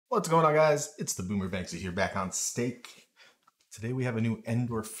What's going on, guys? It's the Boomer Banksy here, back on stake. Today we have a new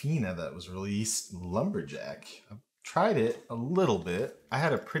Endorphina that was released, Lumberjack. I've tried it a little bit. I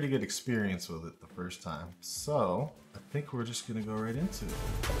had a pretty good experience with it the first time, so I think we're just gonna go right into it.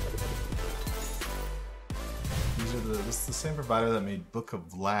 This is the same provider that made Book of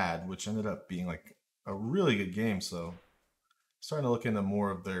Vlad, which ended up being like a really good game. So I'm starting to look into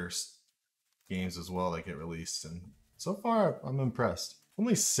more of their games as well that get released, and so far I'm impressed.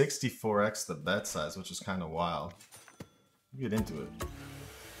 Only 64x the bet size, which is kind of wild. Get into it.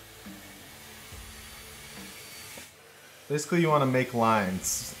 Basically, you want to make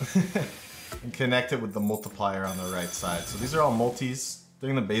lines and connect it with the multiplier on the right side. So these are all multis.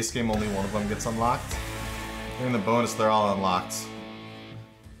 During the base game, only one of them gets unlocked. During the bonus, they're all unlocked.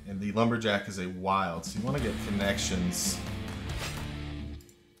 And the Lumberjack is a wild, so you want to get connections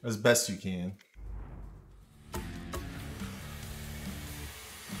as best you can.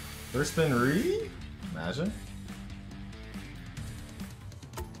 First spin re? Imagine.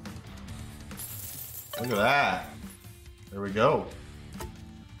 Look at that. There we go.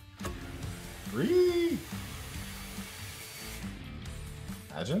 Re!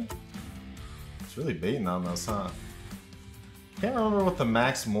 Imagine. It's really baiting on those, huh? Can't remember what the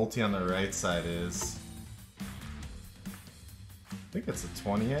max multi on the right side is. I think it's a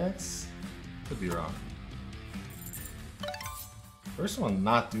 20x? Could be wrong. First one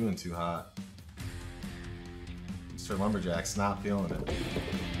not doing too hot. Mr. Lumberjack's not feeling it.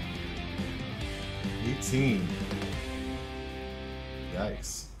 18.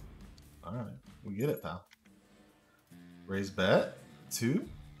 Yikes. Alright, we get it, pal. Raise bet. 2.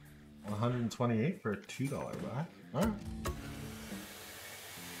 128 for a $2 buy. Alright.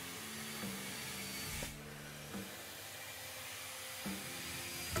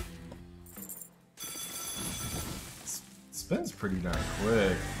 Spins pretty darn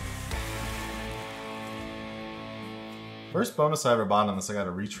quick. First bonus I ever bought on this, I got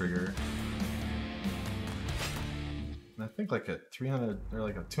a retrigger. And I think like a $300 or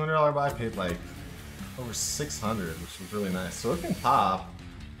like a $200 buy paid like over 600, which was really nice. So it can pop.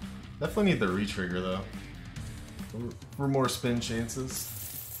 Definitely need the retrigger though for more spin chances.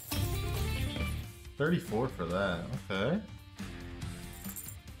 34 for that. Okay.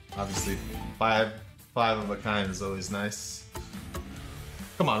 Obviously, five of a kind is always nice.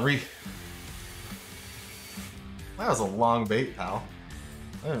 Come on, re. That was a long bait, pal.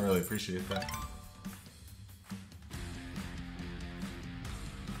 I didn't really appreciate that.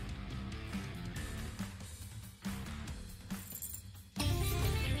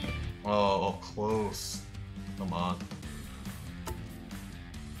 Oh, close. Come on.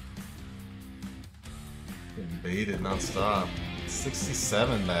 Getting baited nonstop.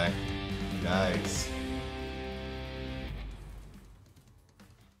 67 back. Yikes.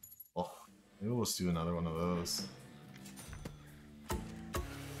 Oh, maybe we'll just do another one of those.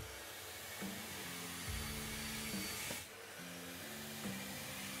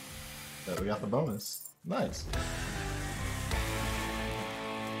 But we got the bonus. Nice.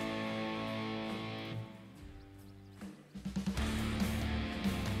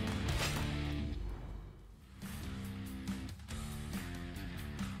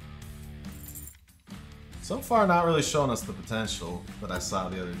 So far, not really showing us the potential that I saw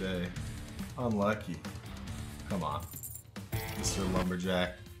the other day. Unlucky. Come on. Mr.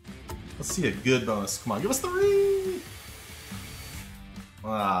 Lumberjack. Let's see a good bonus. Come on, give us the re!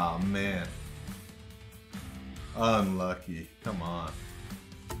 Oh, man. Unlucky. Come on.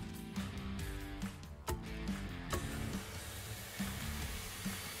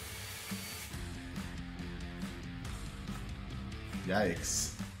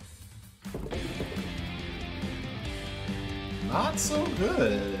 Yikes. Not so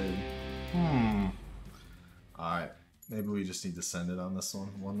good. Alright. Maybe we just need to send it on this one.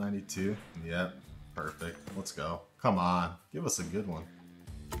 192. Yep. Perfect. Let's go. Come on. Give us a good one.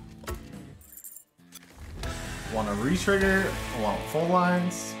 Want a retrigger? I want full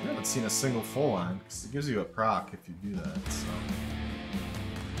lines. We haven't seen a single full line because it gives you a proc if you do that. So.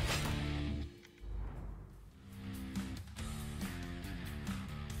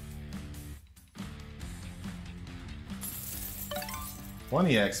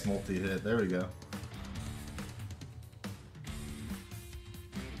 $20x multi-hit, there we go.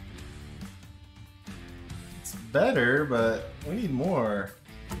 It's better, but we need more.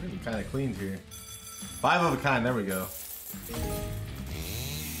 We're getting kind of cleaned here. 5 of a kind, there we go.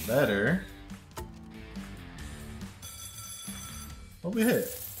 Better. What we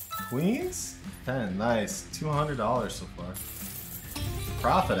hit? Queens? 10, nice. $200 so far.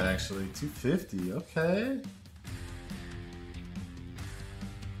 Profit actually, $250, okay.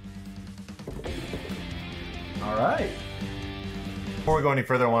 All right. Before we go any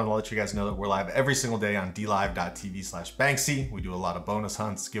further, I wanted to let you guys know that we're live every single day on dlive.tv/banksy. We do a lot of bonus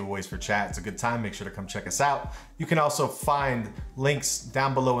hunts, giveaways for chat. It's a good time. Make sure to come check us out. You can also find links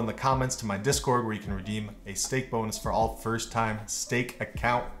down below in the comments to my Discord where you can redeem a stake bonus for all first-time stake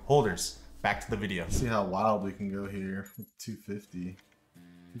account holders. Back to the video. See how wild we can go here. 250.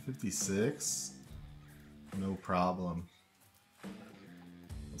 256. No problem.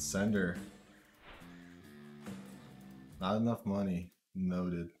 Sender. Not enough money.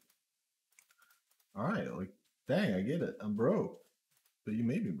 Noted. Alright, like, dang, I get it. I'm broke. But you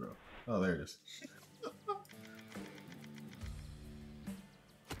made me broke. Oh, there it is.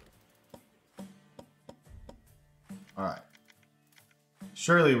 Alright.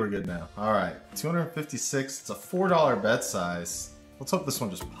 Surely we're good now. Alright, 256. It's a $4 bet size. Let's hope this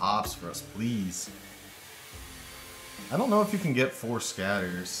one just pops for us, please. I don't know if you can get 4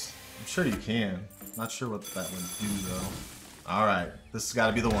 scatters. I'm sure you can. Not sure what that would do though. Alright, this has got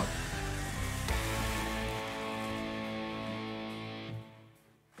to be the one.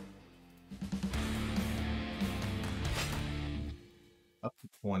 Up to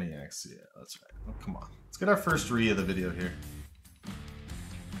 20x, yeah, that's right. Oh, come on. Let's get our first re of the video here.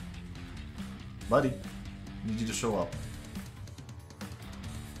 Buddy, I need you to show up.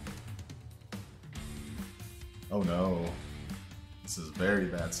 Oh no. This is a very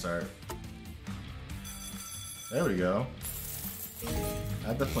bad start. There we go.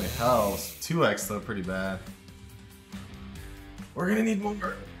 That definitely helps. 2x though, pretty bad. We're gonna need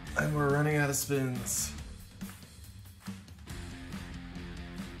more. And we're running out of spins.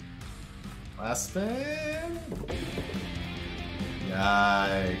 Last spin.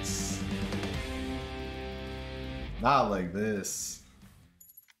 Yikes. Not like this.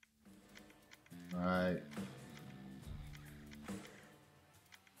 Alright.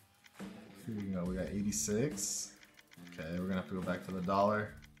 Here we go, we got 86. Okay, we're gonna have to go back to the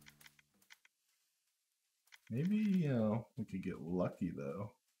dollar. Maybe, you know, we could get lucky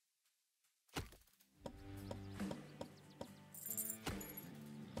though.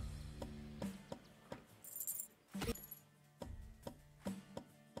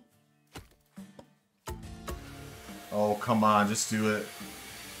 Oh, come on, just do it.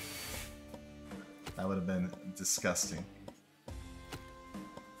 That would have been disgusting.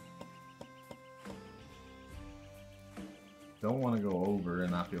 Don't want to go over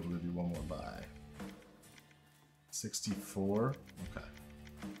and not be able to do one more buy. 64. Okay.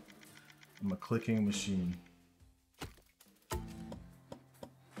 I'm a clicking machine.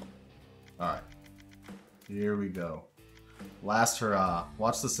 Alright. Here we go. Last hurrah.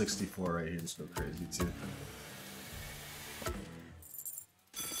 Watch the 64 right here. Just go crazy too.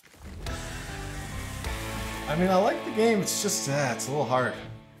 I mean, I like the game. It's just, it's a little hard.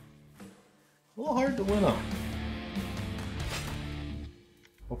 A little hard to win them.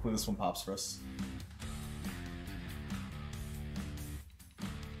 Hopefully this one pops for us.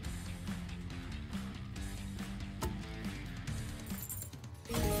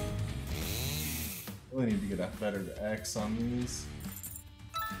 Really need to get a better X on these.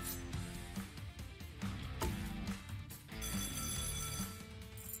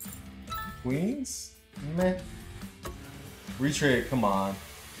 Queens? Meh. Retrade, come on.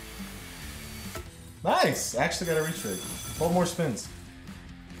 Nice! Actually got a retrade. 12 more spins.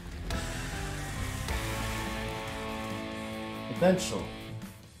 Potential.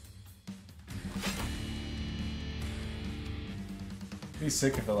 It'd be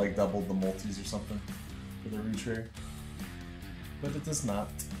sick if it like doubled the multis or something for the retrade. But it does not.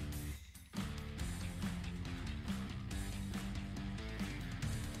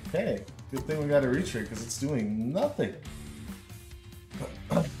 Okay, good thing we got a retrade because it's doing nothing.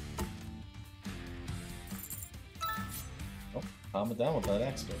 Oh, calm it down with that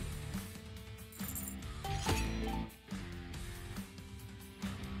X, baby.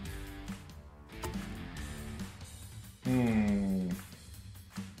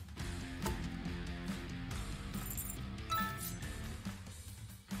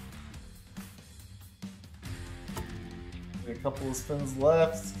 A couple of spins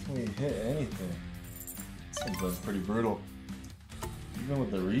left. Can we hit anything? This one's pretty brutal. Even with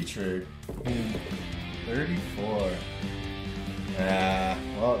the retrade. 34. Ah,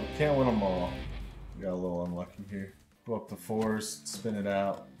 well, we can't win them all. We got a little unlucky here. Go up to 4s, spin it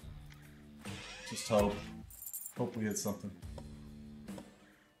out. Just hope. Hope we hit something.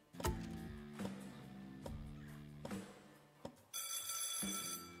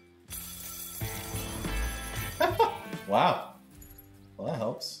 Wow. Well, that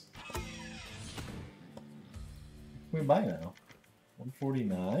helps. What can we buy now?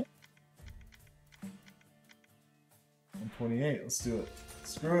 149. 28. Let's do it.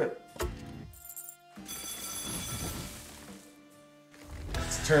 Screw it.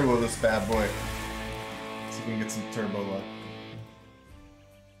 Let's turbo this bad boy. See if we can get some turbo luck.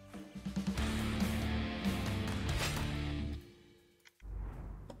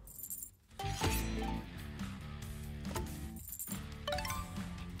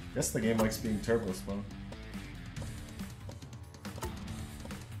 Guess the game likes being turbo spun.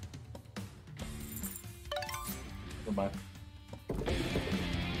 Goodbye.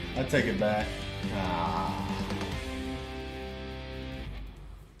 I take it back. Ah.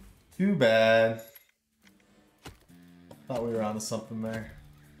 Too bad. Thought we were onto something there.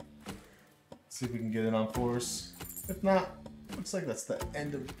 See if we can get it on fours. If not, looks like that's the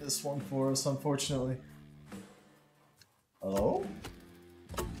end of this one for us, unfortunately. Hello?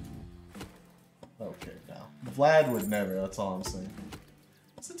 Okay, now. Vlad would never, that's all I'm saying.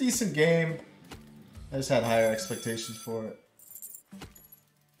 It's a decent game. I just had higher expectations for it.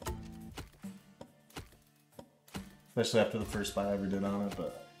 Especially after the first buy I ever did on it,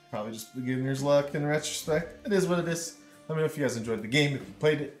 but probably just beginner's luck in retrospect. It is what it is. Let me know if you guys enjoyed the game, if you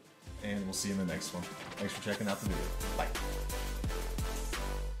played it, and we'll see you in the next one. Thanks for checking out the video. Bye.